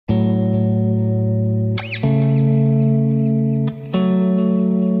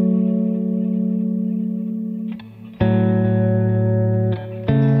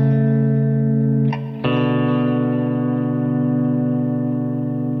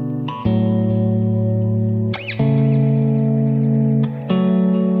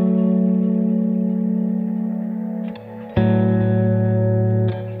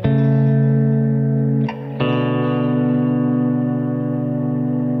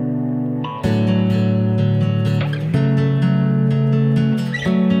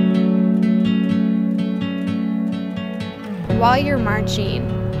while you're marching,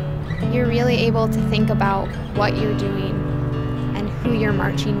 you're really able to think about what you're doing and who you're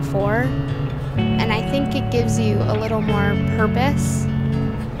marching for. And I think it gives you a little more purpose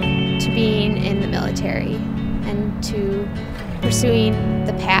to being in the military and to pursuing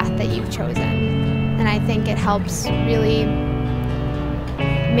the path that you've chosen. And I think it helps really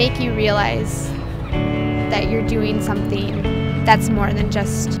make you realize that you're doing something that's more than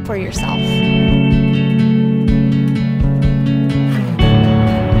just for yourself.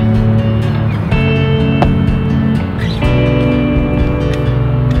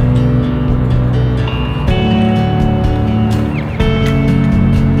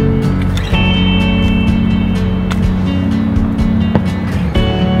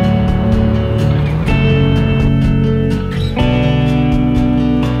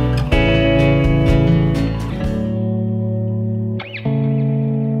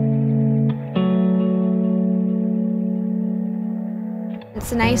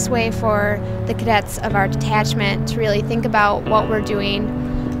 It's a nice way for the cadets of our detachment to really think about what we're doing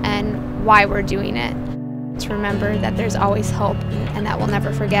and why we're doing it. To remember that there's always hope and that we'll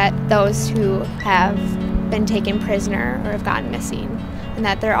never forget those who have been taken prisoner or have gone missing, and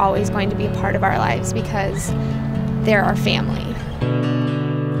that they're always going to be a part of our lives because they're our family.